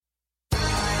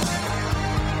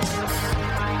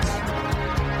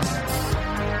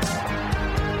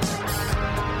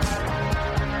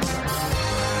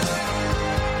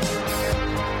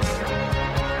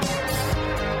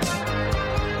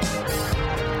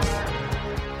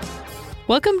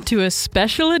Welcome to a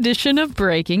special edition of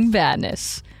Breaking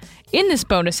Badness. In this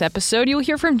bonus episode, you'll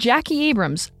hear from Jackie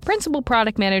Abrams, Principal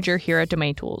Product Manager here at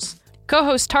Domain Tools.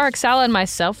 Co-host Tarek Saleh and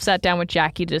myself sat down with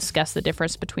Jackie to discuss the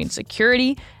difference between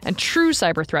security and true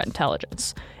cyber threat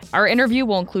intelligence. Our interview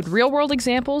will include real-world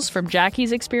examples from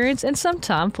Jackie's experience and some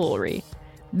tomfoolery.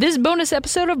 This bonus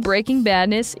episode of Breaking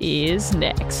Badness is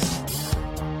next.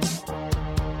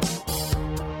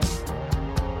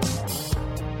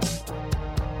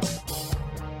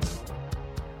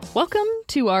 Welcome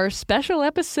to our special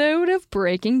episode of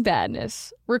Breaking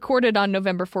Badness, recorded on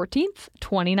November 14th,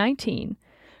 2019.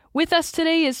 With us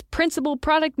today is Principal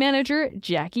Product Manager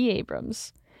Jackie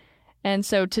Abrams. And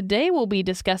so today we'll be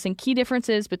discussing key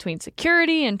differences between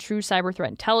security and true cyber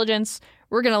threat intelligence.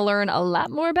 We're going to learn a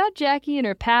lot more about Jackie and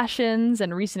her passions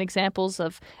and recent examples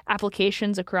of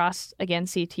applications across, again,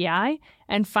 CTI.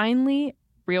 And finally,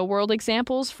 real-world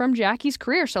examples from Jackie's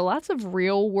career. So lots of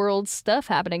real-world stuff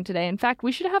happening today. In fact,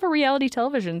 we should have a reality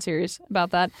television series about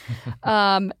that.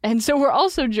 And so we're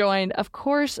also joined, of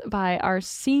course, by our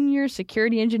senior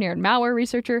security engineer and malware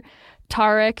researcher,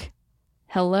 Tarek.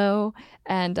 Hello.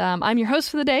 And I'm your host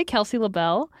for the day, Kelsey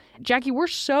LaBelle. Jackie, we're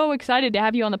so excited to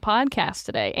have you on the podcast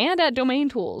today and at Domain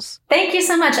Tools. Thank you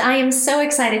so much. I am so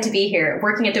excited to be here.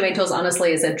 Working at Domain Tools,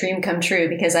 honestly, is a dream come true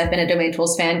because I've been a Domain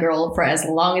Tools fangirl for as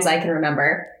long as I can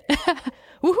remember.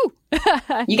 Woohoo!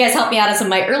 You guys helped me out in some of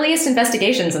my earliest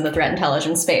investigations in the threat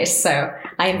intelligence space, so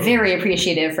I am very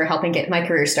appreciative for helping get my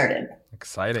career started.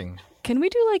 Exciting. Can we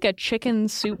do like a chicken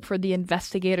soup for the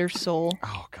investigator's soul?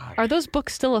 Oh, God. Are those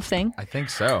books still a thing? I think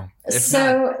so. If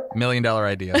not, $1 million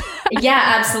idea. Yeah,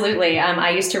 absolutely. I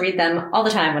used to read them all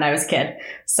the time when I was a kid.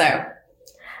 So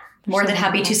more than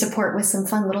happy to support with some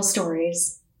fun little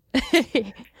stories.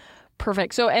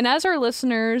 Perfect. So, and as our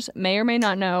listeners may or may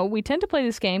not know, we tend to play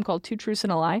this game called Two Truths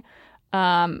and a Lie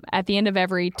at the end of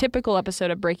every typical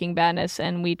episode of Breaking Badness,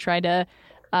 and we try to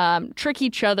trick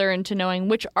each other into knowing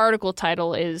which article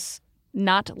title is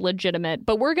not legitimate.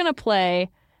 But we're going to play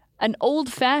an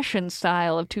old-fashioned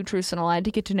style of Two Truths and a Lie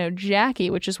to get to know Jackie,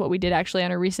 which is what we did actually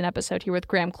on a recent episode here with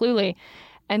Graham Cluley.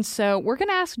 And so we're going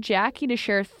to ask Jackie to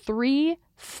share 3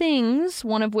 things,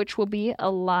 one of which will be a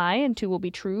lie and 2 will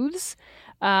be truths.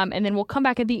 And then we'll come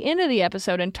back at the end of the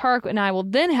episode, and Tarek and I will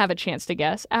then have a chance to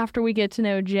guess after we get to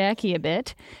know Jackie a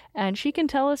bit. And she can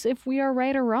tell us if we are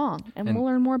right or wrong, and we'll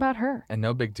learn more about her. And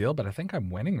no big deal, but I think I'm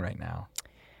winning right now.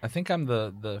 I think I'm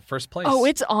the first place. Oh,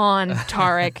 it's on,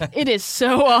 Tarek. It is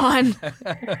so on.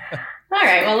 All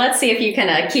right. Well, let's see if you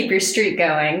can keep your streak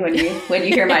going when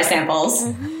you hear my samples.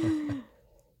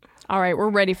 All right. We're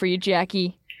ready for you,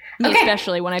 Jackie. Me Okay.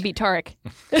 especially when I beat Tarek.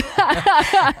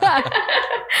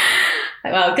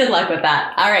 Well, good luck with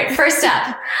that. All right. First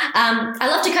up, I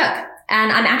love to cook.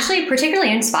 And I'm actually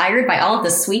particularly inspired by all of the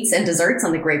sweets and desserts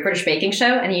on the Great British Baking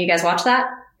Show. Any of you guys watch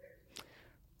that?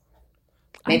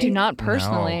 I do not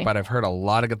personally. No, but I've heard a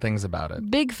lot of good things about it.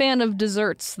 Big fan of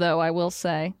desserts, though, I will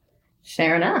say.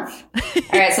 Fair enough.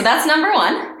 All right. So that's number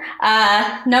 1.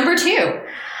 Number 2,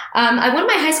 I won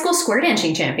my high school square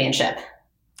dancing championship.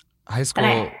 High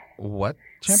school, what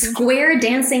championship? Square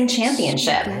dancing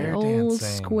championship. Square Old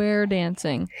dancing. square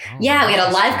dancing. Yeah, we had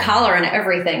a live collar and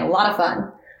everything. A lot of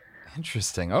fun.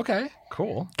 Interesting. Okay,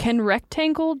 cool. Can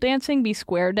rectangle dancing be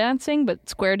square dancing, but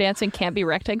square dancing can't be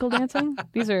rectangle dancing?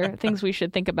 These are things we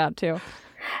should think about, too.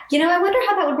 You know, I wonder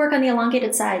how that would work on the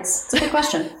elongated sides. It's a good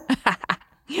question.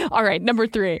 All right, number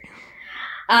 3.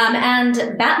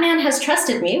 And Batman has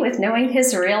trusted me with knowing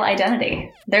his real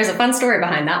identity. There's a fun story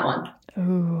behind that one.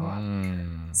 Ooh.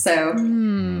 So,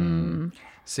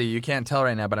 See, you can't tell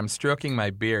right now, but I'm stroking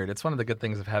my beard. It's one of the good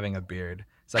things of having a beard.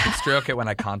 So I can stroke it when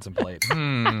I contemplate.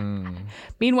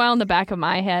 Meanwhile, in the back of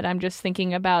my head, I'm just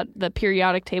thinking about the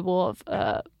periodic table of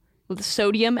the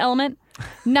sodium element.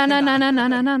 Na na na na na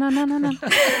na na na na na.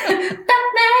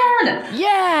 Batman!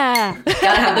 Yeah.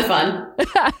 Gotta have the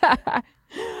fun.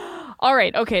 All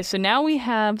right. Okay. So now we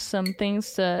have some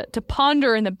things to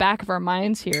ponder in the back of our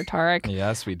minds here, Tarek.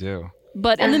 Yes, we do.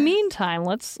 But in the meantime,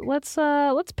 let's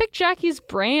pick Jackie's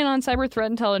brain on cyber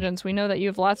threat intelligence. We know that you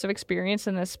have lots of experience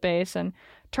in this space, and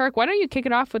Tarek, why don't you kick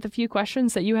it off with a few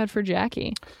questions that you had for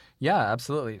Jackie? Yeah,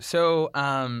 absolutely. So,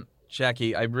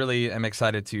 Jackie, I really am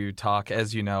excited to talk.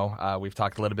 As you know, we've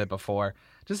talked a little bit before,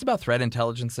 just about threat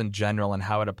intelligence in general and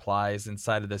how it applies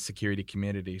inside of the security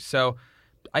community. So,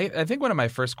 I think one of my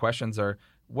first questions are,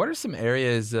 what are some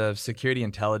areas of security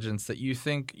intelligence that you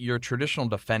think your traditional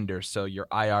defenders, so your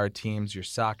IR teams, your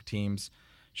SOC teams,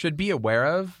 should be aware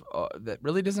of that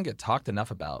really doesn't get talked enough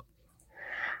about?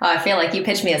 Oh, I feel like you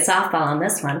pitched me a softball on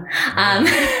this one.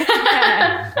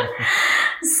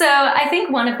 So I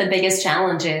think one of the biggest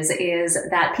challenges is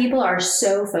that people are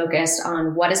so focused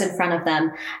on what is in front of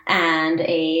them and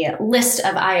a list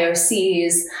of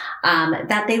IOCs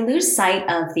that they lose sight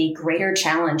of the greater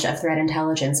challenge of threat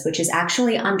intelligence, which is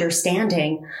actually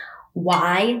understanding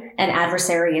why an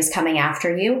adversary is coming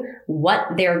after you,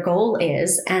 what their goal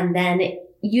is, and then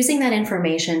using that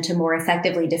information to more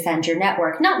effectively defend your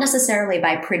network, not necessarily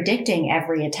by predicting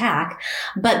every attack,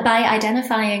 but by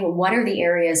identifying what are the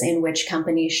areas in which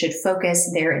companies should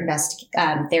focus their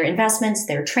investments,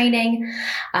 their training,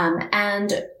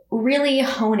 and really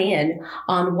hone in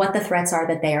on what the threats are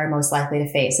that they are most likely to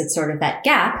face. It's sort of that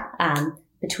gap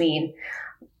between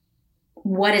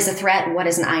what is a threat, what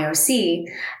is an IOC,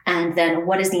 and then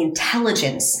what is the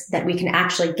intelligence that we can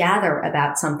actually gather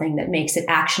about something that makes it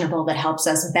actionable, that helps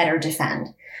us better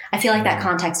defend. I feel like that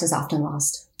context is often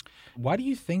lost. Why do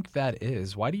you think that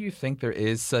is? Why do you think there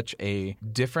is such a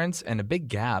difference and a big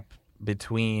gap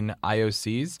between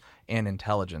IOCs and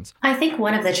intelligence? I think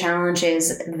one of the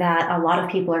challenges that a lot of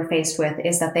people are faced with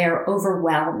is that they are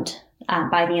overwhelmed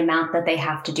by the amount that they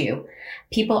have to do.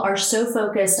 People are so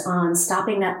focused on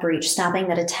stopping that breach, stopping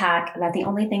that attack, that the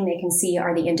only thing they can see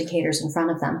are the indicators in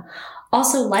front of them.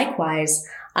 Also, likewise,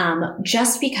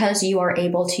 just because you are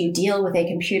able to deal with a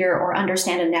computer or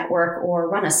understand a network or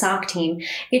run a SOC team,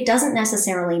 it doesn't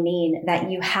necessarily mean that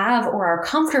you have or are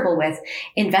comfortable with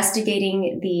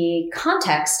investigating the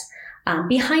context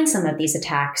behind some of these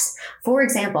attacks. For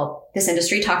example, this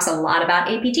industry talks a lot about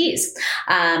APTs,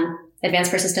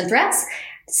 advanced persistent threats,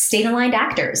 state-aligned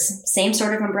actors, same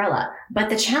sort of umbrella. But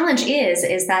the challenge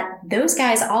is that those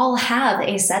guys all have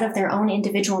a set of their own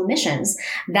individual missions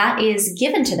that is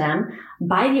given to them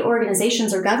by the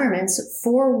organizations or governments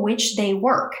for which they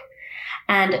work.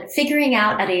 And figuring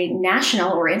out at a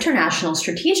national or international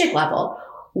strategic level,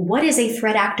 what is a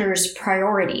threat actor's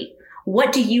priority?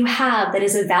 What do you have that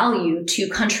is of value to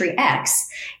country X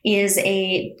is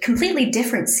a completely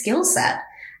different skill set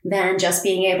than just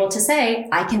being able to say,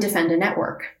 I can defend a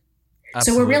network.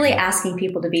 Absolutely. So we're really asking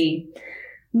people to be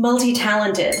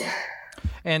multi-talented.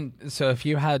 And so if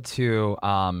you had to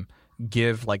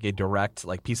give like a direct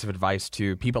piece of advice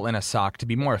to people in a SOC to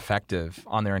be more effective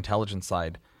on their intelligence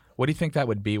side, what do you think that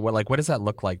would be? What does that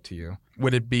look like to you?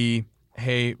 Would it be,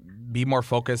 hey, be more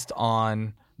focused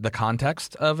on the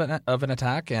context of an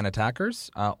attack and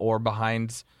attackers or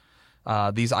behind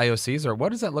these IOCs, or what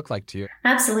does that look like to you?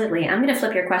 Absolutely. I'm going to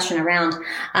flip your question around,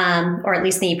 or at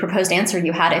least the proposed answer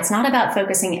you had. It's not about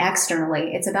focusing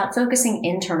externally. It's about focusing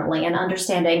internally and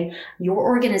understanding your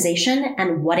organization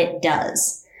and what it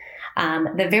does.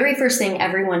 The very first thing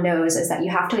everyone knows is that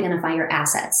you have to identify your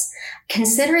assets.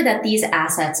 Consider that these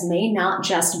assets may not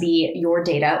just be your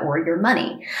data or your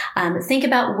money. Think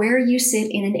about where you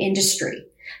sit in an industry.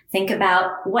 Think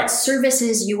about what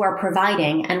services you are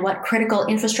providing and what critical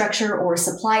infrastructure or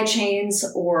supply chains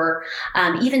or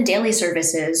even daily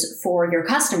services for your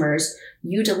customers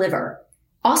you deliver.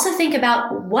 Also think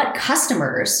about what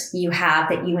customers you have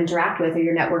that you interact with or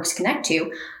your networks connect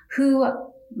to who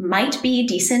might be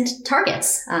decent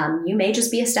targets. You may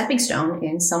just be a stepping stone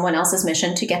in someone else's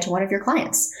mission to get to one of your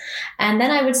clients. And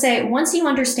then I would say, once you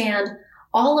understand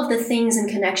all of the things and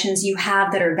connections you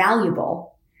have that are valuable,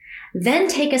 then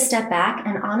take a step back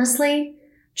and honestly,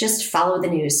 just follow the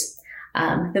news.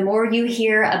 The more you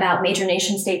hear about major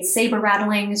nation states saber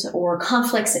rattlings or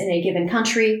conflicts in a given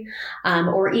country,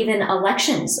 or even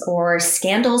elections or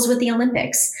scandals with the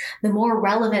Olympics, the more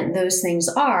relevant those things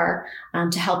are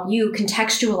to help you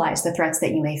contextualize the threats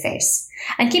that you may face.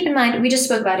 And keep in mind, we just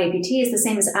spoke about APTs. The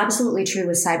same is absolutely true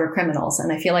with cyber criminals.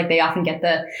 And I feel like they often get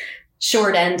the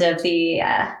short end of the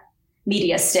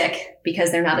media stick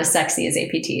because they're not as sexy as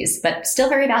APTs, but still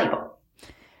very valuable.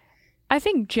 I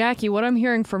think, Jackie, what I'm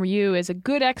hearing from you is a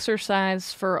good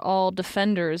exercise for all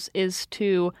defenders is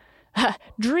to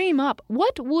dream up.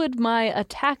 What would my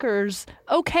attackers'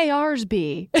 OKRs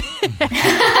be?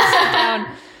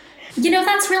 You know,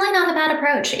 that's really not a bad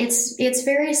approach. It's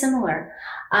very similar.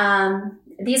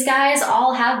 These guys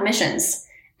all have missions,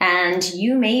 and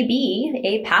you may be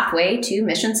a pathway to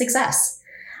mission success.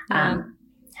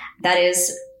 That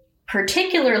is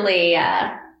particularly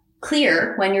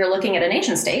clear when you're looking at a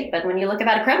nation state, but when you look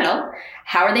at a criminal,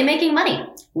 how are they making money?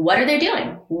 What are they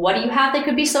doing? What do you have that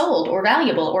could be sold or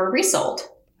valuable or resold?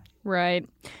 Right.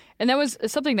 And that was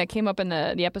something that came up in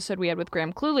the episode we had with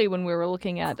Graham Cluley when we were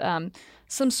looking at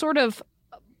some sort of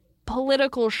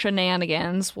political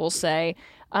shenanigans, we'll say.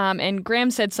 And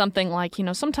Graham said something like,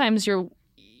 sometimes you're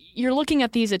looking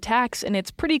at these attacks and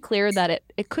it's pretty clear that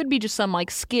it could be just some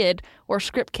skid or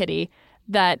script kiddie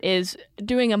that is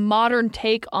doing a modern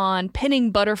take on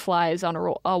pinning butterflies on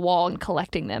a wall and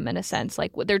collecting them, in a sense.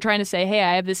 Like, they're trying to say, hey,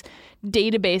 I have this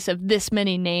database of this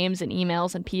many names and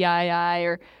emails and PII,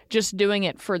 or just doing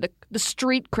it for the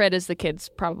street cred, as the kids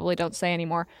probably don't say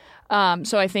anymore.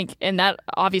 So I think, and that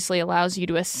obviously allows you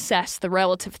to assess the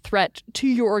relative threat to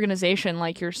your organization,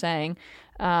 like you're saying.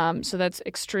 So that's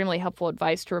extremely helpful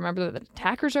advice to remember that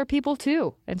attackers are people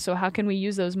too. And so how can we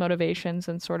use those motivations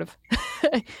and sort of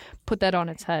put that on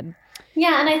its head?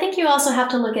 Yeah, and I think you also have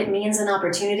to look at means and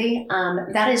opportunity.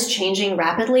 That is changing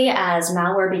rapidly as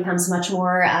malware becomes much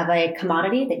more of a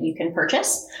commodity that you can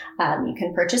purchase. You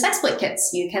can purchase exploit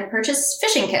kits. You can purchase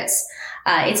phishing kits.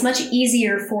 It's much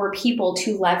easier for people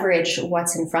to leverage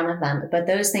what's in front of them. But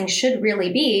those things should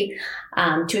really be,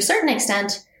 to a certain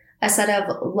extent, a set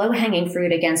of low-hanging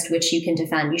fruit against which you can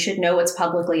defend. You should know what's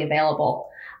publicly available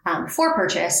for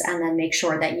purchase, and then make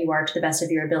sure that you are, to the best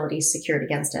of your abilities, secured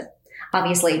against it.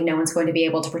 Obviously, no one's going to be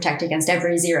able to protect against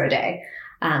every 0 day,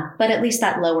 but at least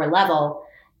that lower level,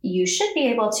 you should be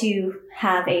able to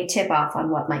have a tip-off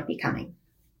on what might be coming.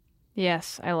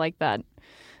 Yes, I like that.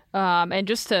 And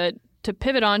just to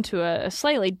pivot on to a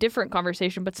slightly different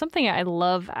conversation, but something I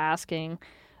love asking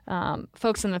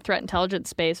folks in the threat intelligence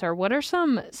space are, what are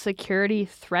some security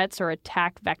threats or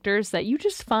attack vectors that you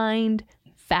just find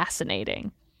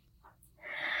fascinating?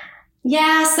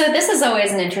 Yeah, so this is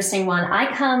always an interesting one.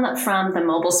 I come from the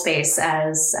mobile space,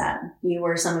 as you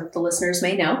or some of the listeners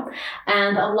may know.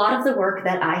 And a lot of the work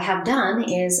that I have done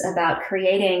is about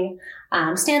creating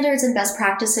standards and best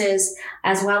practices,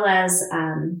 as well as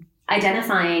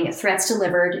identifying threats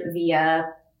delivered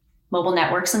via mobile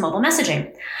networks and mobile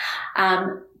messaging.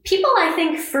 People, I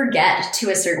think, forget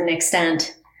to a certain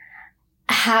extent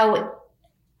how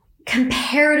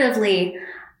comparatively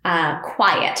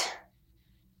quiet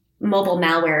mobile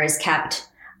malware is kept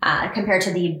compared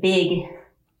to the big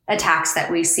attacks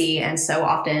that we see and so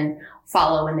often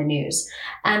follow in the news.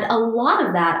 And a lot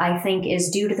of that, I think,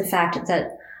 is due to the fact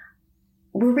that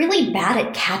we're really bad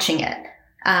at catching it.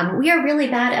 We are really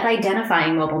bad at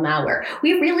identifying mobile malware.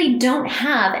 We really don't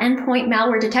have endpoint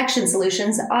malware detection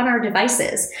solutions on our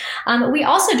devices. We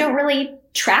also don't really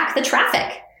track the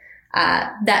traffic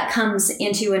that comes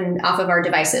into and off of our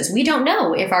devices. We don't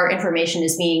know if our information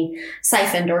is being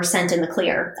siphoned or sent in the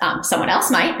clear. Someone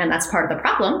else might, and that's part of the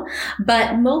problem.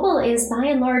 But mobile is by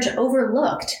and large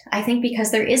overlooked, I think,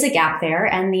 because there is a gap there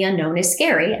and the unknown is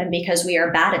scary. And because we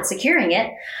are bad at securing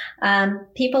it,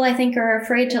 people, I think, are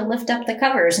afraid to lift up the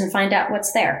covers and find out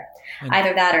what's there.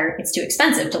 Either that, or it's too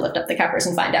expensive to lift up the covers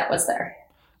and find out what's there.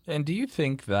 And do you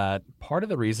think that part of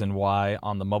the reason why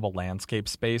on the mobile landscape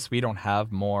space we don't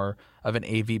have more of an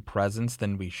AV presence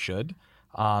than we should,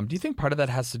 do you think part of that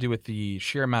has to do with the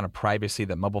sheer amount of privacy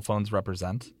that mobile phones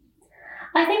represent?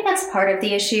 I think that's part of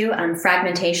the issue.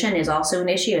 Fragmentation is also an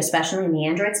issue, especially in the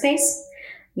Android space.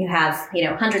 You have,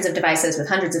 hundreds of devices with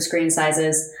hundreds of screen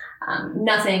sizes.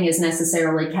 Nothing is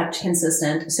necessarily kept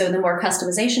consistent. So the more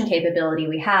customization capability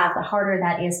we have, the harder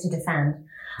that is to defend.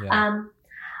 Yeah.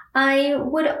 I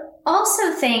would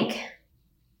also think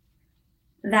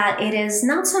that it is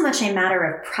not so much a matter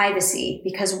of privacy,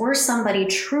 because were somebody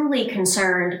truly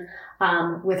concerned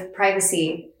with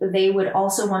privacy, they would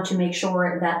also want to make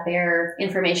sure that their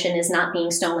information is not being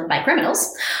stolen by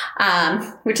criminals,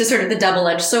 which is sort of the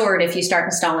double-edged sword if you start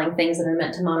installing things that are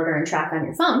meant to monitor and track on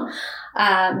your phone.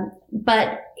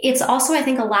 But it's also, I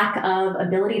think, a lack of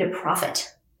ability to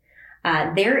profit.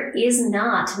 There is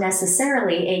not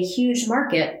necessarily a huge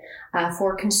market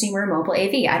for consumer mobile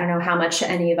AV. I don't know how much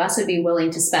any of us would be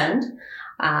willing to spend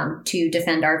to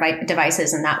defend our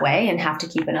devices in that way, and have to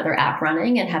keep another app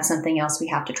running and have something else we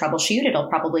have to troubleshoot. It'll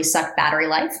probably suck battery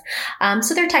life.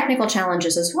 So there are technical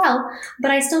challenges as well.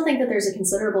 But I still think that there's a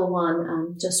considerable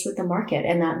one just with the market,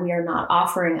 and that we are not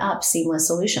offering up seamless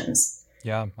solutions.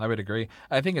 Yeah, I would agree.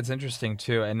 I think it's interesting,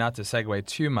 too, and not to segue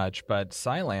too much, but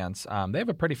Cylance, they have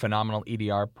a pretty phenomenal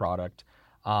EDR product.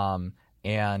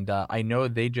 And I know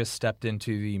they just stepped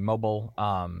into the mobile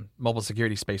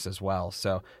security space as well.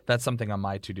 So that's something on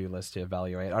my to-do list to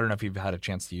evaluate. I don't know if you've had a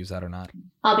chance to use that or not.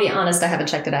 I'll be honest, I haven't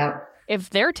checked it out.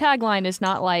 If their tagline is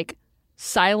not like,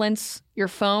 silence your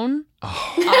phone,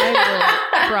 I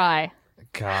will cry.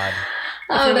 God.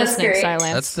 Oh, that's great.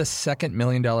 Cylance. That's the second $1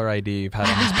 million idea you've had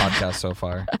on this podcast so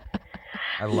far.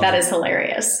 I love that it. Is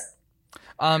hilarious.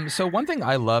 So one thing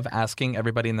I love asking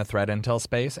everybody in the threat intel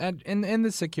space, and in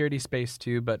the security space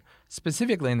too, but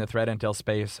specifically in the threat intel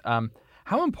space,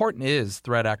 how important is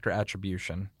threat actor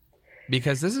attribution?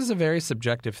 Because this is a very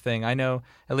subjective thing. I know,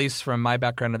 at least from my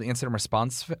background of the incident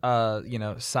response,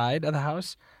 side of the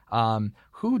house,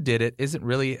 who did it isn't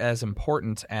really as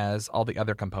important as all the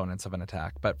other components of an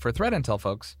attack. But for threat intel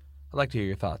folks, I'd like to hear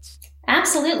your thoughts.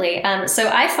 Absolutely. So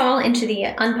I fall into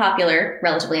the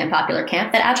relatively unpopular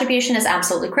camp that attribution is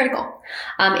absolutely critical.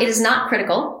 It is not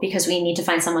critical because we need to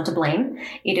find someone to blame.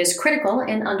 It is critical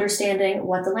in understanding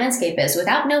what the landscape is.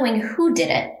 Without knowing who did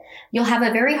it, you'll have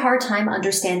a very hard time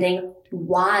understanding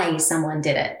why someone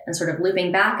did it. And sort of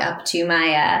looping back up to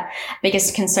my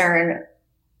biggest concern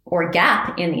or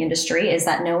gap in the industry is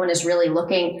that no one is really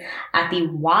looking at the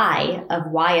why of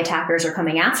why attackers are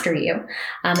coming after you.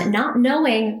 Not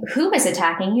knowing who is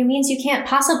attacking you means you can't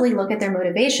possibly look at their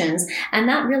motivations, and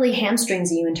that really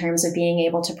hamstrings you in terms of being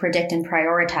able to predict and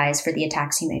prioritize for the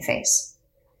attacks you may face.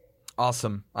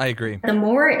 Awesome. I agree. The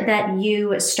more that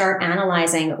you start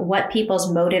analyzing what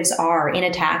people's motives are in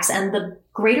attacks, and the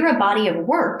greater a body of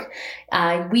work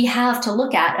we have to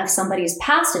look at of somebody's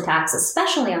past attacks,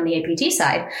 especially on the APT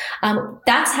side,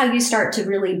 that's how you start to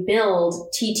really build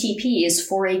TTPs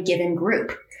for a given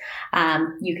group.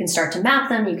 You can start to map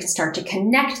them. You can start to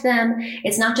connect them.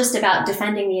 It's not just about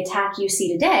defending the attack you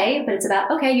see today, but it's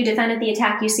about, okay, you defended the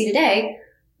attack you see today.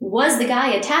 Was the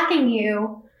guy attacking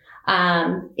you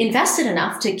invested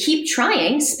enough to keep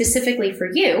trying specifically for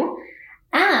you?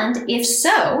 And if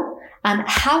so,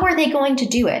 how are they going to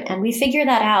do it? And we figure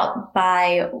that out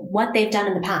by what they've done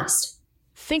in the past.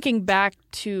 Thinking back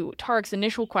to Tarek's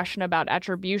initial question about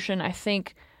attribution, I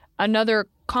think another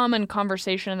common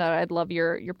conversation that I'd love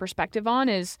your perspective on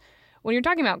is when you're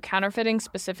talking about counterfeiting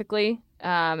specifically,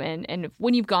 and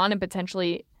when you've gone and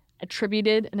potentially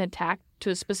attributed an attack to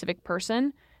a specific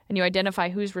person and you identify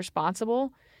who's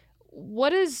responsible,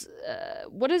 what is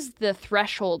the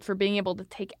threshold for being able to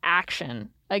take action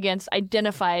against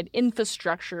identified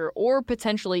infrastructure or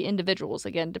potentially individuals,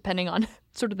 again, depending on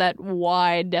sort of that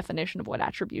wide definition of what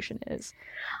attribution is?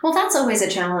 Well, that's always a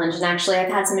challenge. And actually,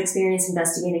 I've had some experience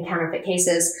investigating counterfeit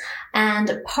cases.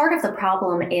 And part of the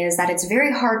problem is that it's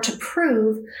very hard to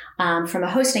prove from a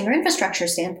hosting or infrastructure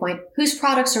standpoint whose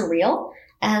products are real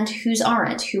and whose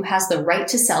aren't, who has the right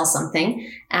to sell something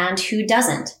and who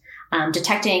doesn't.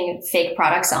 Detecting fake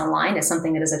products online is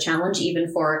something that is a challenge even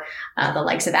for the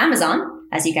likes of Amazon,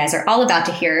 as you guys are all about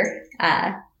to hear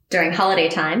during holiday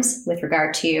times with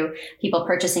regard to people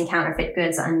purchasing counterfeit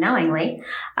goods unknowingly.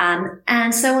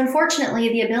 And so unfortunately,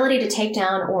 the ability to take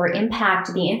down or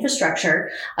impact the infrastructure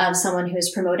of someone who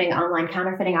is promoting online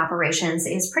counterfeiting operations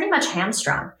is pretty much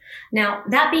hamstrung. Now,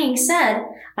 that being said,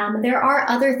 there are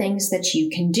other things that you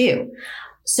can do.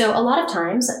 So a lot of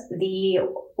times the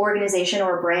organization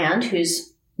or brand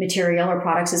whose material or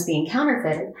products is being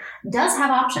counterfeited does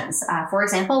have options. For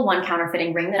example, one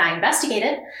counterfeiting ring that I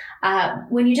investigated,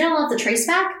 when you did all of the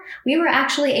traceback, we were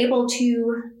actually able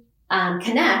to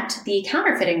connect the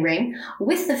counterfeiting ring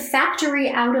with the factory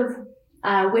out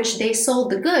of which they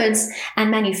sold the goods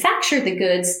and manufactured the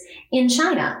goods in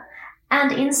China.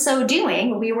 And in so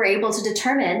doing, we were able to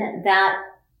determine that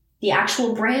the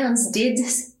actual brands did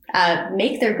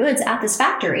make their goods at this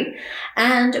factory.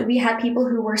 And we had people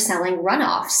who were selling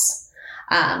runoffs,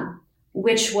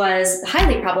 which was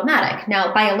highly problematic.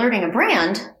 Now, by alerting a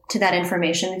brand to that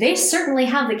information, they certainly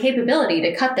have the capability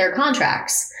to cut their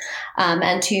contracts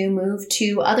and to move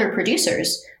to other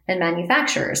producers and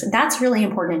manufacturers. That's really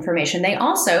important information. They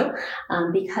also,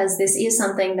 because this is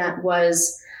something that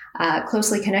was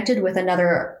closely connected with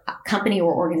another company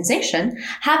or organization,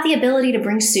 have the ability to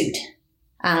bring suit.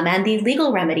 And the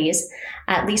legal remedies,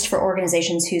 at least for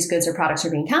organizations whose goods or products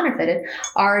are being counterfeited,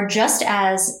 are just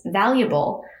as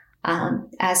valuable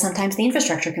as sometimes the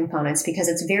infrastructure components, because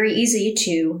it's very easy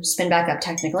to spin back up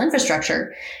technical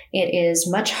infrastructure. It is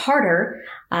much harder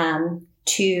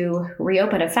to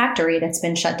reopen a factory that's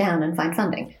been shut down and find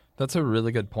funding. That's a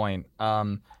really good point.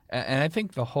 And I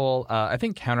think I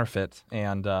think counterfeit,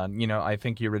 and, I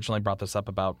think you originally brought this up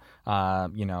about,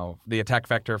 the attack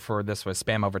vector for this was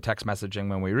spam over text messaging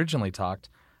when we originally talked.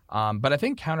 But I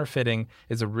think counterfeiting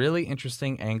is a really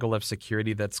interesting angle of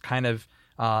security that's kind of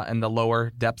in the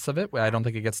lower depths of it. I don't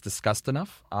think it gets discussed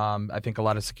enough. I think a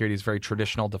lot of security is very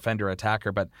traditional defender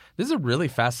attacker, but this is a really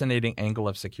fascinating angle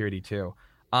of security too.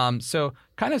 So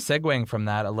kind of segueing from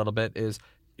that a little bit is,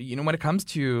 when it comes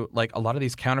to like a lot of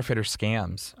these counterfeiter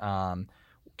scams,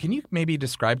 can you maybe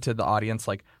describe to the audience,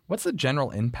 like, what's the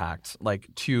general impact, like,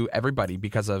 to everybody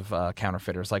because of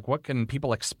counterfeiters? Like, what can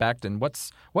people expect, and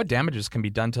what damages can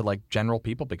be done to like general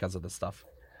people because of this stuff?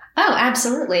 Oh,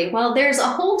 absolutely. Well, there's a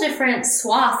whole different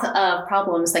swath of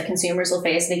problems that consumers will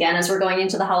face. And again, as we're going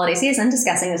into the holiday season,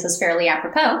 discussing this is fairly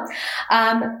apropos.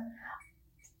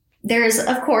 There's,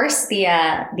 of course, the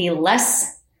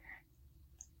less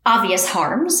obvious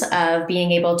harms of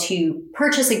being able to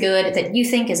purchase a good that you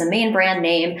think is a main brand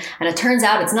name, and it turns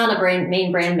out it's not a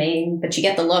main brand name, but you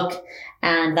get the look,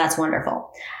 and that's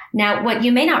wonderful. Now, what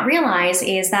you may not realize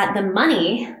is that the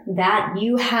money that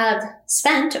you have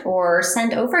spent or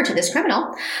sent over to this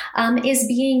criminal is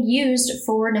being used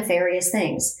for nefarious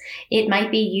things. It might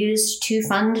be used to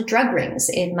fund drug rings.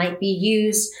 It might be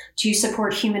used to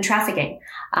support human trafficking.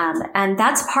 And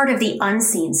that's part of the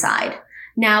unseen side.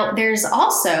 Now, there's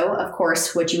also, of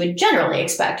course, what you would generally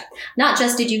expect. Not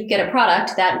just did you get a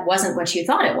product that wasn't what you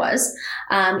thought it was,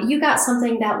 you got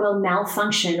something that will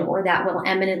malfunction or that will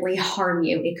eminently harm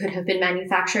you. It could have been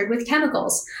manufactured with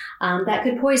chemicals that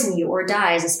could poison you or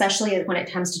dyes, especially when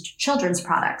it comes to children's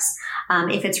products.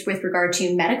 If it's with regard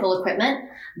to medical equipment,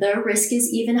 the risk is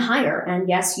even higher. And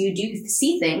yes, you do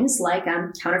see things like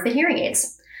counterfeit hearing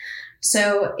aids.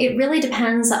 So it really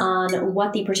depends on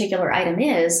what the particular item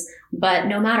is, but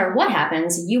no matter what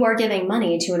happens, you are giving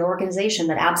money to an organization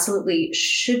that absolutely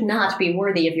should not be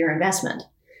worthy of your investment.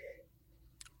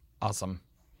 Awesome.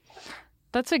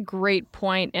 That's a great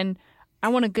point. And I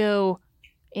want to go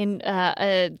and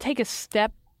take a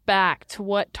step back to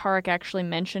what Tarek actually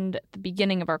mentioned at the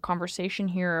beginning of our conversation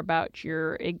here about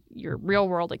your real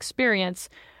world experience.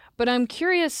 But I'm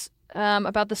curious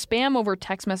about the spam over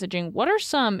text messaging. What are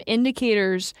some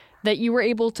indicators that you were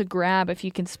able to grab, if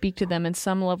you can speak to them in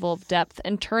some level of depth,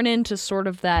 and turn into sort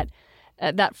of that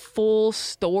full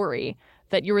story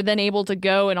that you were then able to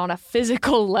go and on a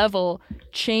physical level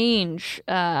change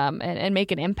and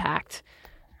make an impact?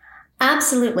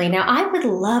 Absolutely. Now, I would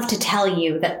love to tell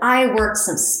you that I worked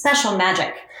some special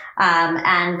magic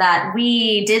and that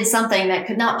we did something that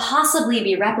could not possibly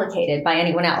be replicated by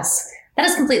anyone else. That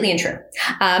is completely untrue.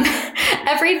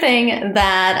 Everything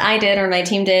that I did or my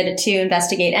team did to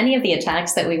investigate any of the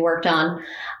attacks that we worked on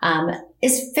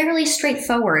is fairly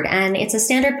straightforward. And it's a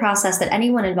standard process that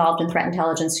anyone involved in threat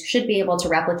intelligence should be able to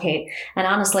replicate. And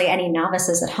honestly, any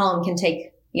novices at home can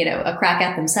take a crack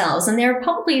at themselves, and they'll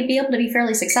probably be able to be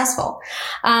fairly successful.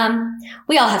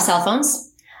 We all have cell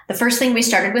phones. The first thing we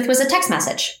started with was a text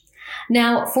message.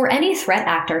 Now, for any threat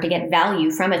actor to get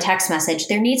value from a text message,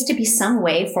 there needs to be some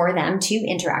way for them to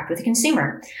interact with the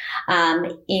consumer.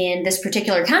 In this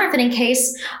particular counterfeiting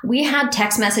case, we had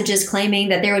text messages claiming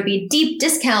that there would be deep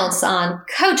discounts on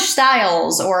Coach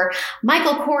styles or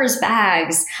Michael Kors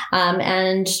bags,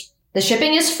 and the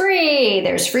shipping is free,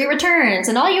 there's free returns,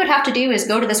 and all you would have to do is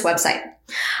go to this website.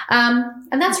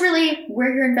 And that's really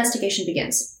where your investigation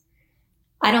begins.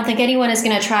 I don't think anyone is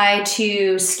going to try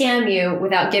to scam you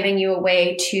without giving you a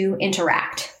way to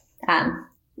interact,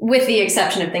 with the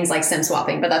exception of things like SIM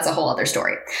swapping, but that's a whole other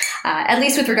story, at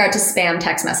least with regard to spam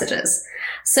text messages.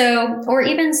 So, or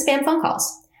even spam phone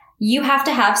calls. You have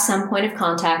to have some point of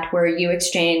contact where you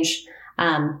exchange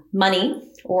money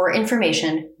or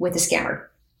information with a scammer.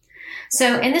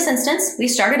 So in this instance, we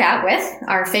started out with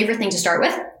our favorite thing to start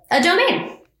with, a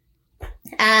domain.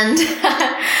 And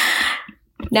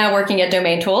now working at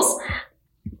Domain Tools,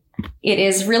 it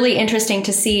is really interesting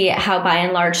to see how by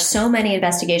and large so many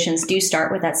investigations do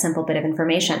start with that simple bit of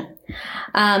information.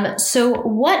 So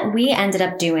what we ended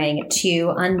up doing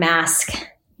to unmask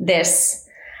this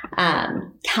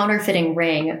counterfeiting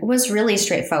ring was really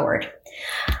straightforward.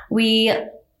 We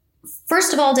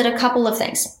first of all did a couple of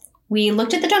things. We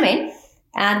looked at the domain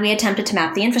and we attempted to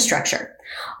map the infrastructure.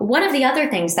 One of the other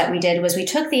things that we did was we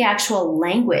took the actual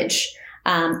language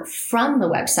from the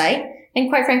website, and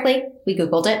quite frankly, we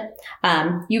Googled it.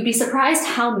 You'd be surprised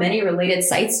how many related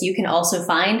sites you can also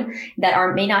find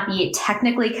that may not be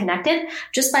technically connected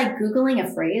just by Googling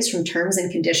a phrase from terms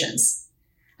and conditions.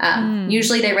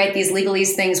 Usually they write these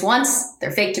legalese things once,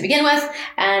 they're fake to begin with,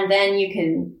 and then you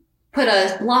can put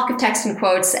a block of text in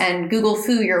quotes and Google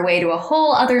foo your way to a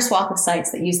whole other swath of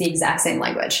sites that use the exact same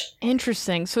language.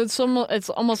 Interesting. So it's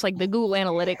almost like the Google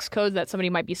Analytics code that somebody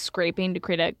might be scraping to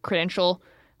create a credential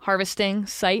harvesting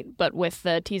site, but with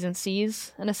the T's and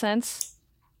C's in a sense?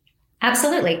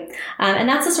 Absolutely. And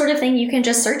that's the sort of thing you can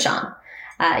just search on.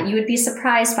 You would be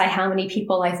surprised by how many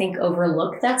people, I think,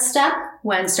 overlook that step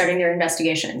when starting their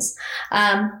investigations.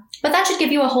 But that should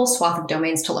give you a whole swath of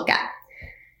domains to look at.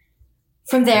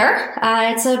 From there,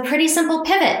 it's a pretty simple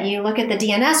pivot. You look at the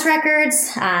DNS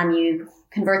records, you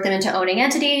convert them into owning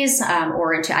entities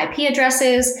or into IP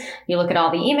addresses. You look at all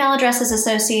the email addresses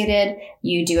associated.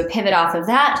 You do a pivot off of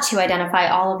that to identify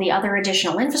all of the other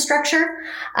additional infrastructure.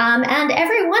 And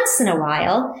every once in a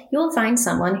while, you'll find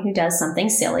someone who does something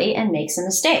silly and makes a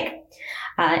mistake.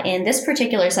 In this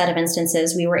particular set of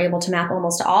instances, we were able to map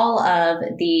almost all of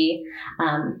the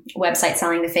websites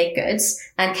selling the fake goods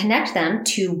and connect them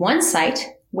to one site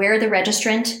where the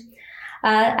registrant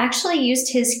actually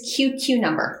used his QQ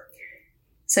number.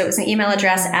 So it was an email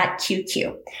address at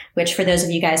QQ, which for those of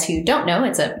you guys who don't know,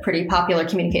 it's a pretty popular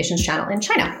communications channel in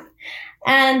China.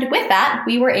 And with that,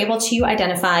 we were able to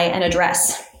identify an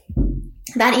address.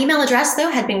 That email address, though,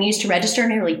 had been used to register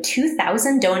nearly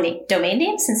 2,000 domain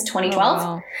names since 2012. Oh,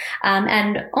 wow.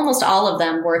 And almost all of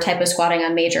them were typo squatting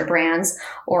on major brands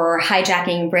or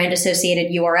hijacking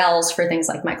brand-associated URLs for things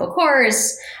like Michael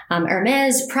Kors,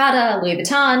 Hermes, Prada, Louis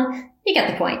Vuitton. You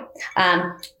get the point.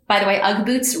 By the way, Ugg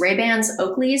boots, Ray-Bans,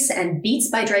 Oakleys, and Beats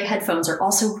by Dre headphones are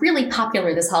also really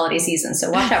popular this holiday season,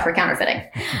 so watch out for counterfeiting.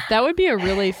 That would be a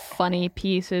really funny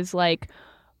piece, is like,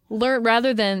 learn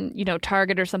rather than,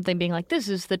 Target or something being like, this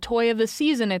is the toy of the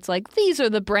season. It's like, these are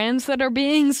the brands that are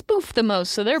being spoofed the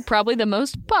most, so they're probably the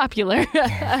most popular.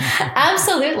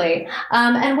 Absolutely.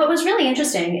 And what was really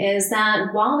interesting is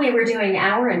that while we were doing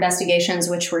our investigations,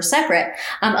 which were separate,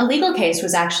 a legal case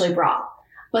was actually brought.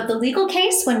 But the legal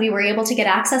case, when we were able to get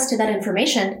access to that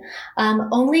information,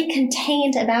 only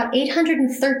contained about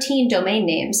 813 domain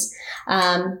names.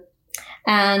 And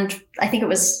I think it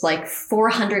was like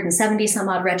 470 some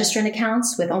odd registrant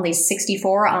accounts with only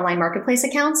 64 online marketplace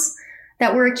accounts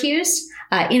that were accused.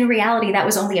 In reality, that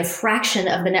was only a fraction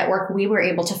of the network we were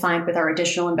able to find with our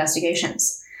additional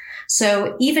investigations.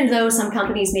 So even though some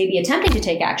companies may be attempting to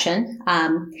take action,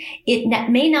 it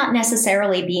may not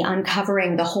necessarily be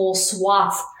uncovering the whole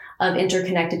swath of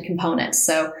interconnected components.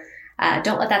 So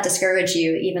don't let that discourage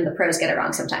you. Even the pros get it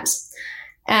wrong sometimes.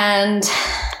 And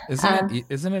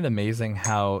isn't it amazing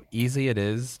how easy it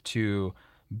is to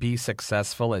be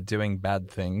successful at doing bad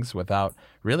things without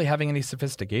really having any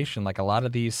sophistication? Like a lot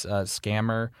of these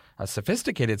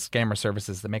sophisticated scammer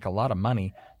services that make a lot of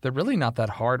money, they're really not that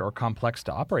hard or complex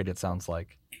to operate, it sounds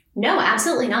like. No,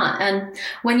 absolutely not. And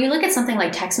when you look at something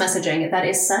like text messaging, that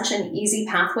is such an easy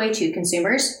pathway to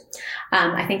consumers.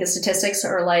 I think the statistics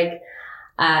are like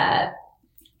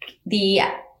the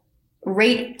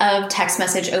rate of text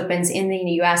message opens in the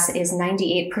US is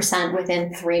 98%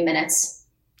 within 3 minutes.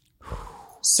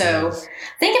 So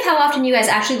think of how often you guys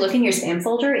actually look in your spam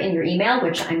folder in your email,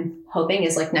 which I'm hoping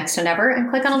is like next to never,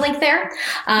 and click on a link there,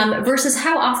 versus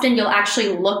how often you'll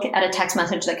actually look at a text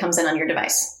message that comes in on your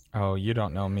device. Oh, you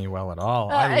don't know me well at all.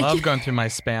 I love going through my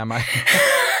spam. I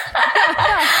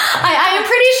am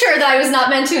pretty sure that I was not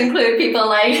meant to include people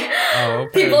like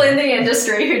people in the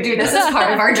industry who do this as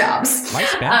part of our jobs. My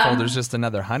spam folder's just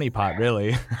another honeypot,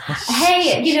 really.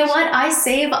 Hey, you know what? I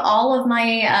save all of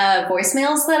my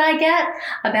voicemails that I get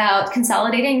about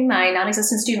consolidating my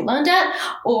non-existent student loan debt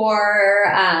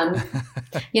or,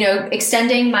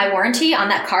 extending my warranty on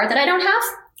that car that I don't have.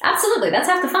 Absolutely. That's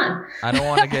half the fun. I don't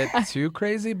want to get too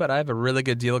crazy, but I have a really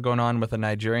good deal going on with a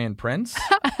Nigerian prince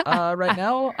right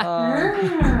now.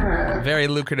 Very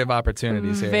lucrative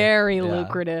opportunities here. Very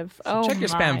lucrative. So check your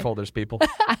spam folders, people.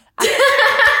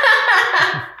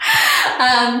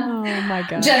 Oh my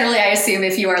God. Generally, I assume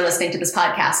if you are listening to this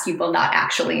podcast, you will not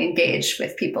actually engage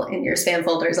with people in your spam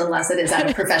folders unless it is out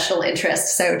of professional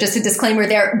interest. So just a disclaimer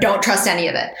there, don't trust any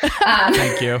of it.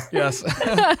 Thank you. Yes.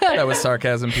 That was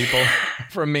sarcasm, people,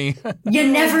 from me. You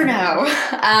never know.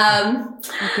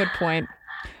 Good point.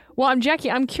 Well,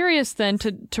 Jackie, I'm curious then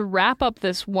to wrap up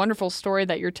this wonderful story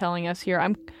that you're telling us here.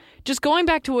 I'm just going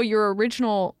back to what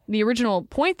the original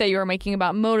point that you were making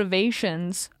about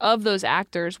motivations of those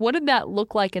actors. What did that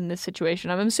look like in this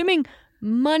situation? I'm assuming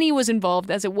money was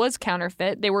involved as it was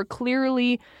counterfeit. They were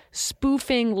clearly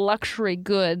spoofing luxury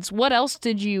goods. What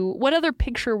other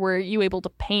picture were you able to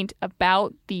paint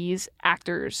about these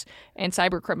actors and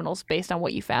cyber criminals based on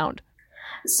what you found?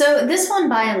 So this one,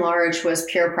 by and large, was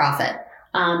pure profit.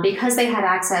 Because they had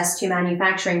access to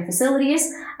manufacturing facilities,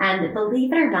 and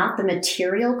believe it or not, the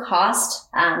material cost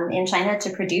in China to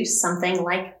produce something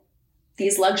like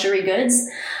these luxury goods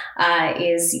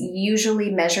is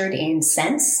usually measured in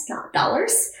cents, not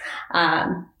dollars.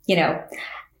 And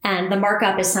the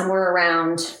markup is somewhere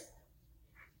around,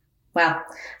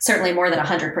 certainly more than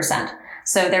 100%.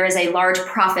 So there is a large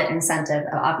profit incentive.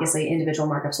 Obviously, individual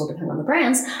markups will depend on the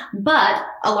brands, but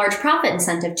a large profit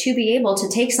incentive to be able to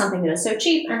take something that is so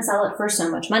cheap and sell it for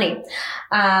so much money.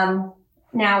 Now,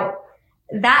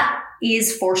 that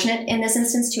is fortunate in this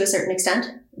instance to a certain extent,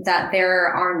 that there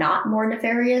are not more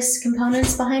nefarious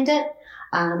components behind it.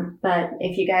 But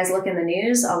if you guys look in the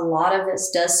news, a lot of this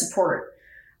does support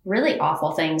really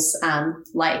awful things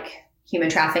like human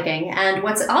trafficking. And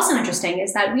what's also interesting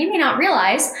is that we may not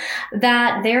realize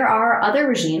that there are other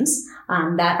regimes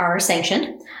that are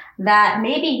sanctioned that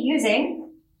may be using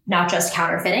not just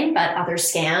counterfeiting, but other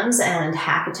scams and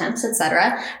hack attempts,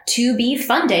 etc., to be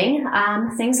funding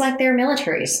things like their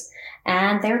militaries.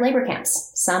 and their labor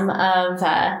camps. Some of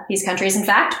these countries, in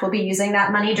fact, will be using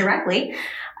that money directly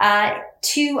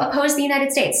to oppose the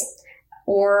United States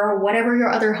or whatever your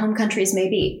other home countries may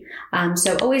be.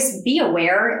 So always be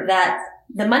aware that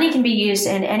the money can be used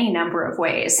in any number of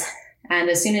ways. And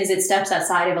as soon as it steps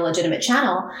outside of a legitimate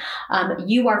channel,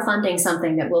 you are funding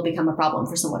something that will become a problem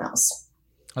for someone else.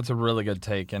 That's a really good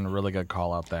take and a really good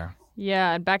call out there.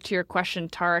 Yeah, and back to your question,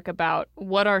 Tarek, about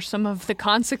what are some of the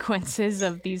consequences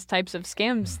of these types of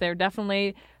scams? They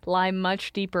definitely lie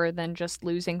much deeper than just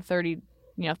losing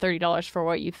 $30 for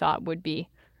what you thought would be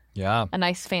a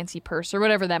nice fancy purse or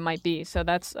whatever that might be. So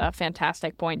that's a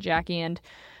fantastic point, Jackie. And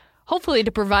hopefully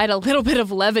to provide a little bit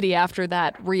of levity after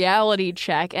that reality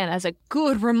check, and as a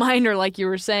good reminder, like you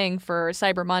were saying, for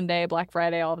Cyber Monday, Black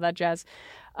Friday, all of that jazz,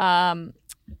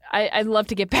 I'd love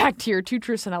to get back to your 2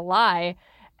 truths and a lie.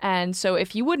 And so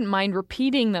if you wouldn't mind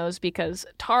repeating those, because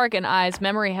Tarek and I's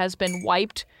memory has been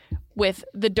wiped with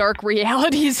the dark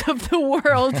realities of the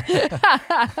world.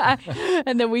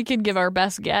 And then we can give our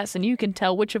best guess, and you can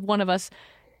tell which of one of us,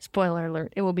 spoiler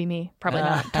alert, it will be me, probably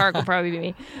not, Tarek will probably be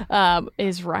me,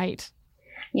 is right.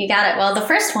 You got it. Well, the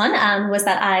first one was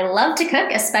that I love to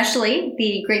cook, especially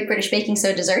the Great British Baking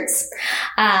Show desserts.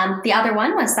 The other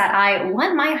one was that I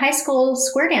won my high school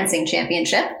square dancing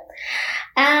championship.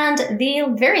 And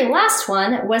the very last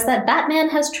one was that Batman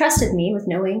has trusted me with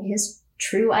knowing his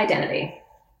true identity.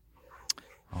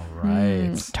 All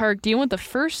right. Tarek, do you want the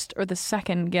first or the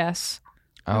second guess?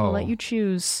 I'll let you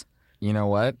choose. You know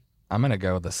what? I'm going to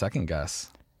go with the second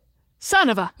guess. Son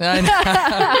of a.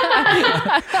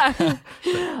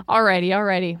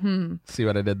 Alrighty. See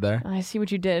what I did there? I see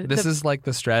what you did. This is like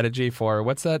the strategy for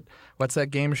what's that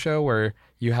game show where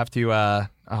you have to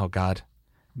oh God,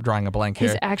 I'm drawing a blank here.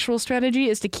 His actual strategy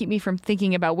is to keep me from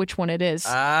thinking about which one it is.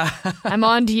 I'm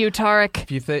on to you,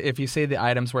 Tarek. If you say the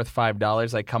item's worth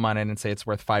 $5, I come on in and say it's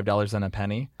worth $5 and a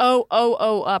penny.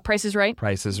 Price is Right?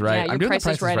 Price is Right. Yeah, I'm doing Price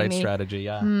the Price is Right me. strategy,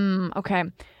 yeah. Okay.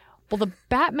 Well, the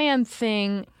Batman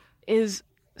thing is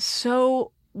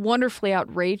so wonderfully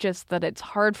outrageous that it's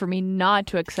hard for me not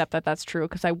to accept that that's true,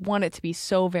 because I want it to be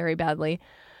so very badly.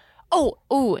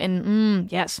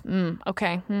 Yes.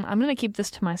 Okay. I'm going to keep this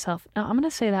to myself. No, I'm going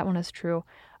to say that one is true.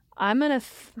 I'm going to...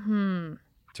 Do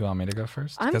you want me to go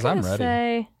first? Because I'm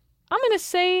ready. I'm going to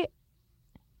say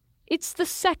it's the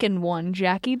second one,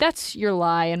 Jackie. That's your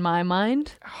lie in my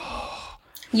mind.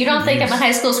 You don't think I'm a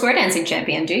high school square dancing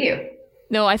champion, do you?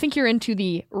 No, I think you're into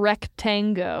the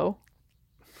rectango.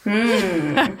 All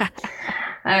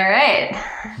right.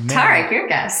 Tarek, your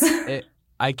guess.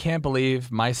 I can't believe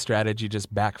my strategy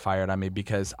just backfired on me,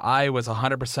 because I was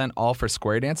 100% all for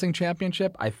square dancing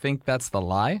championship. I think that's the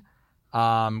lie.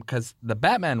 Because the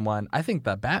Batman one, I think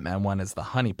the Batman one is the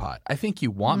honeypot. I think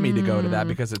you want me to go to that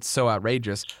because it's so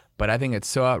outrageous, but I think it's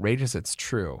so outrageous it's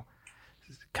true.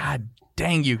 God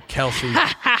dang you, Kelsey.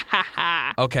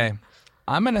 Okay.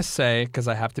 I'm going to say, because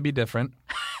I have to be different,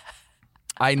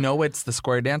 I know it's the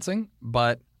square dancing,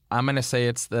 but I'm going to say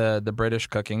it's the British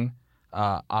cooking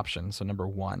option, so number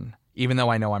 1, even though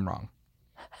I know I'm wrong.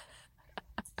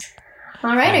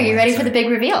 All right, are you ready for the big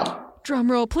reveal? Drum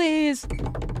roll, please.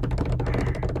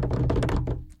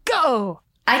 Go!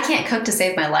 I can't cook to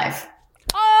save my life.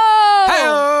 Oh!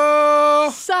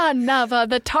 Hey-o! Son of a...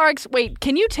 The Tarek's... Wait,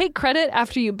 can you take credit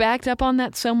after you backed up on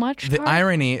that so much, The Tarek?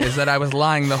 irony is that I was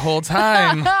lying the whole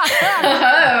time.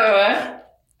 Oh.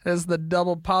 It's the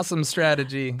double possum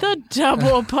strategy. The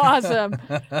double possum.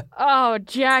 Oh,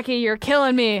 Jackie, you're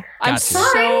killing me. I'm Gotcha.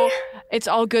 so... It's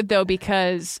all good, though,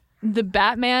 because the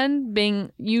Batman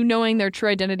being... You knowing their true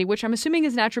identity, which I'm assuming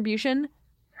is an attribution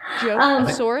joke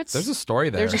of sorts. There's a story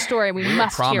there. There's a story. We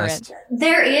must hear it.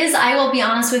 There is. I will be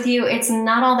honest with you. It's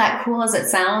not all that cool as it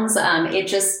sounds. It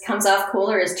just comes off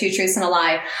cooler as 2 truths and a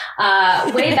lie.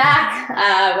 Way back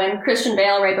when Christian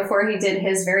Bale, right before he did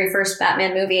his very first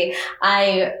Batman movie,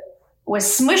 I was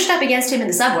smushed up against him in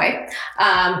the subway.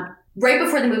 Right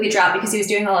before the movie dropped, because he was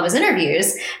doing all of his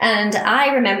interviews. And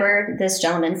I remembered this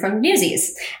gentleman from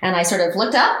Newsies. And I sort of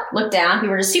looked up, looked down. We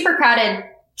were in a super crowded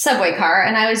subway car,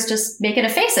 and I was just making a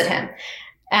face at him.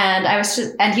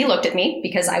 And he looked at me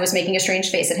because I was making a strange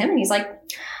face at him. And he's like,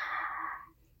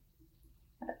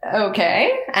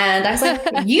 okay. And I was like,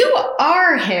 you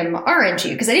are him, aren't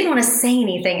you? Because I didn't want to say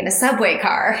anything in a subway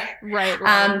car. Right.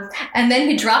 And then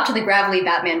he dropped to the gravelly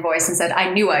Batman voice and said,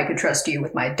 I knew I could trust you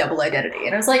with my double identity.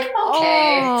 And I was like,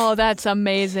 okay. Oh, that's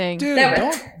amazing. Dude,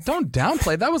 don't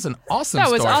downplay. That was an awesome That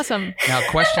was story. awesome. Now,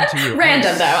 question to you.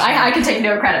 Random, though. I can take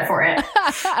no credit for it.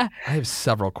 I have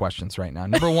several questions right now.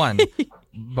 Number 1,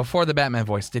 before the Batman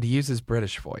voice, did he use his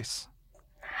British voice?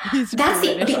 That's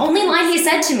the only line he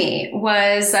said to me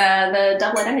was the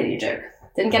double identity joke.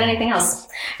 Didn't get anything else.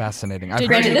 Fascinating.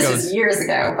 Granted, this was years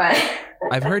ago, but...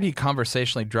 I've heard he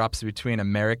conversationally drops between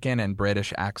American and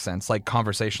British accents, like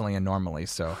conversationally and normally.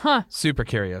 So super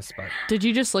curious. But did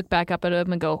you just look back up at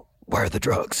him and go, "Where are the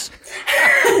drugs?"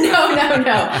 No.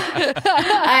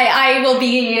 I will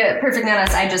be perfectly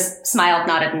honest. I just smiled,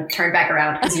 nodded, and turned back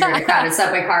around because you're in a crowded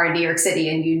subway car in New York City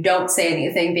and you don't say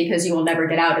anything because you will never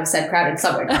get out of said crowded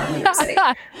subway car in New York City.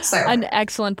 So. An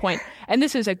excellent point. And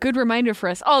this is a good reminder for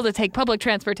us all to take public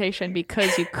transportation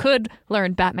because you could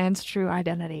learn Batman's true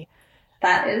identity.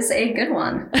 That is a good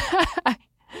one.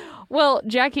 Well,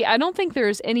 Jackie, I don't think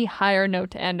there's any higher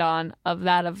note to end on of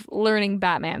that of learning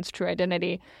Batman's true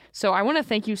identity. So I want to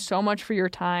thank you so much for your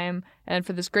time and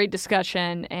for this great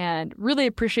discussion and really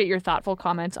appreciate your thoughtful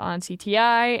comments on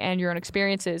CTI and your own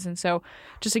experiences. And so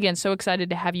just again, so excited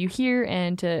to have you here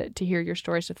and to hear your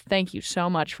story. So thank you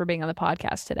so much for being on the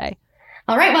podcast today.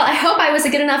 All right. Well, I hope I was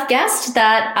a good enough guest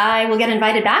that I will get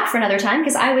invited back for another time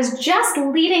because I was just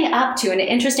leading up to an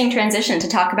interesting transition to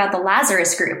talk about the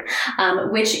Lazarus Group,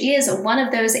 which is one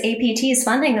of those APTs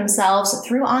funding themselves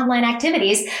through online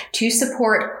activities to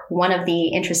support one of the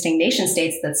interesting nation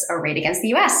states that's arrayed against the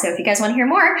U.S. So if you guys want to hear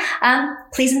more,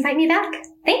 please invite me back.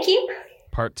 Thank you.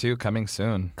 Part 2 coming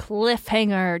soon.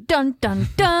 Cliffhanger. Dun, dun,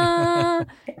 dun.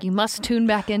 You must tune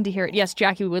back in to hear it. Yes,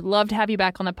 Jackie, we would love to have you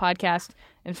back on the podcast.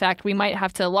 In fact, we might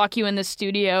have to lock you in the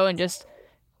studio and just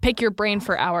pick your brain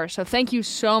for hours. So thank you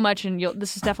so much. And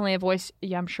this is definitely a voice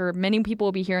I'm sure many people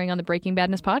will be hearing on the Breaking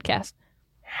Badness podcast.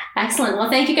 Excellent. Well,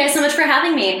 thank you guys so much for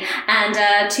having me.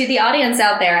 And to the audience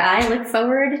out there, I look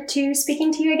forward to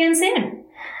speaking to you again soon.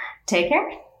 Take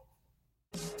care.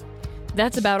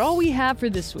 That's about all we have for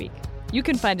this week. You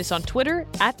can find us on Twitter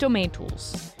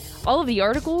 @DomainTools. All of the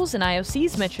articles and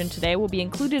IOCs mentioned today will be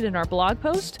included in our blog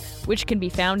post, which can be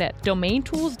found at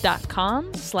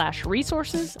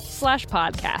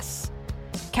domaintools.com/resources/podcasts.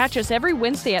 Catch us every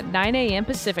Wednesday at 9 a.m.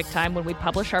 Pacific time when we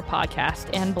publish our podcast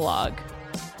and blog.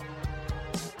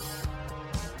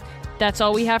 That's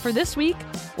all we have for this week.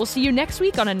 We'll see you next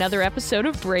week on another episode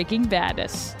of Breaking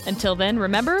Badness. Until then,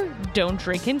 remember, don't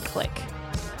drink and click.